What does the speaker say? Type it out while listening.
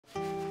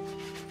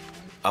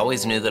I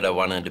always knew that I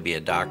wanted to be a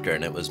doctor,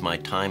 and it was my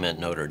time at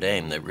Notre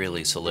Dame that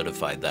really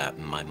solidified that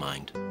in my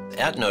mind.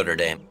 At Notre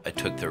Dame, I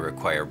took the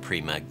required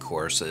pre-med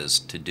courses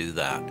to do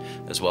that,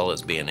 as well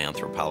as be an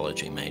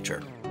anthropology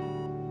major.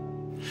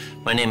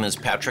 My name is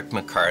Patrick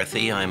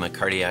McCarthy. I'm a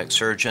cardiac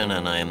surgeon,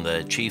 and I am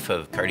the chief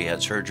of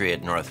cardiac surgery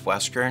at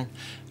Northwestern,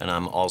 and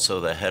I'm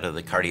also the head of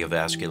the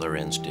Cardiovascular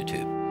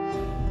Institute.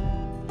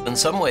 In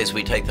some ways,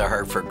 we take the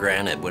heart for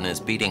granted when it's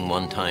beating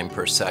 1 time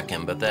per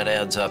second, but that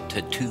adds up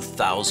to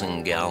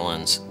 2,000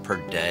 gallons per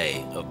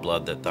day of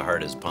blood that the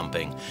heart is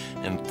pumping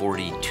and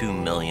 42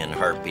 million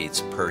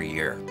heartbeats per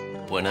year.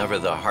 Whenever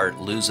the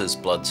heart loses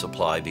blood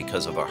supply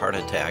because of a heart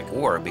attack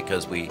or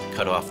because we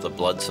cut off the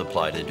blood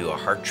supply to do a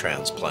heart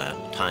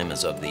transplant, time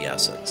is of the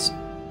essence.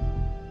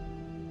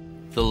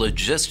 The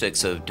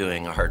logistics of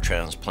doing a heart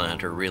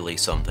transplant are really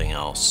something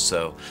else.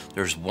 So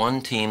there's one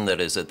team that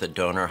is at the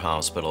donor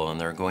hospital, and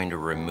they're going to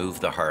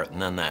remove the heart,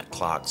 and then that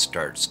clock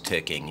starts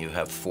ticking. You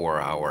have 4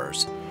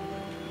 hours.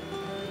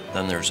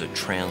 Then there's a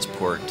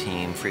transport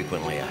team,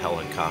 frequently a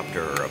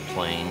helicopter or a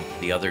plane.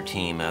 The other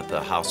team at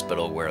the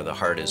hospital where the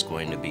heart is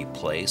going to be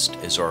placed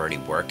is already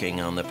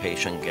working on the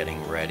patient,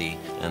 getting ready.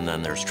 And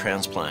then there's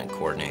transplant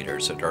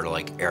coordinators that are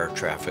like air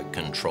traffic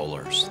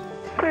controllers.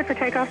 Clear for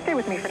takeoff. Stay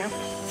with me for now.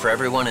 For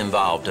everyone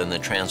involved in the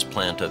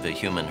transplant of a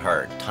human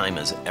heart, time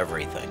is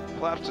everything.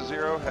 Collapse to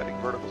 0, heading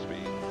vertical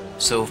speed.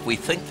 So if we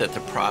think that the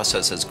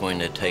process is going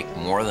to take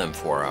more than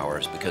 4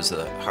 hours because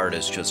the heart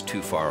is just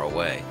too far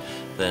away,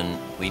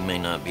 then we may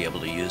not be able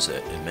to use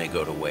it. It may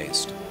go to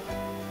waste.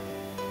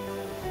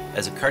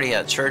 As a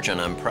cardiac surgeon,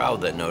 I'm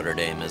proud that Notre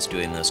Dame is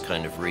doing this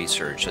kind of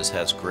research. This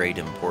has great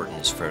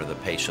importance for the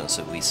patients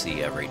that we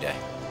see every day.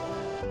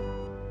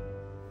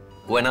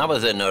 When I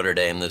was at Notre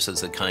Dame, this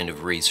is the kind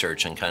of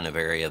research and kind of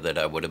area that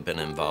I would have been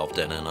involved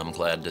in, and I'm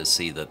glad to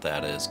see that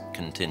that has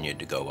continued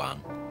to go on.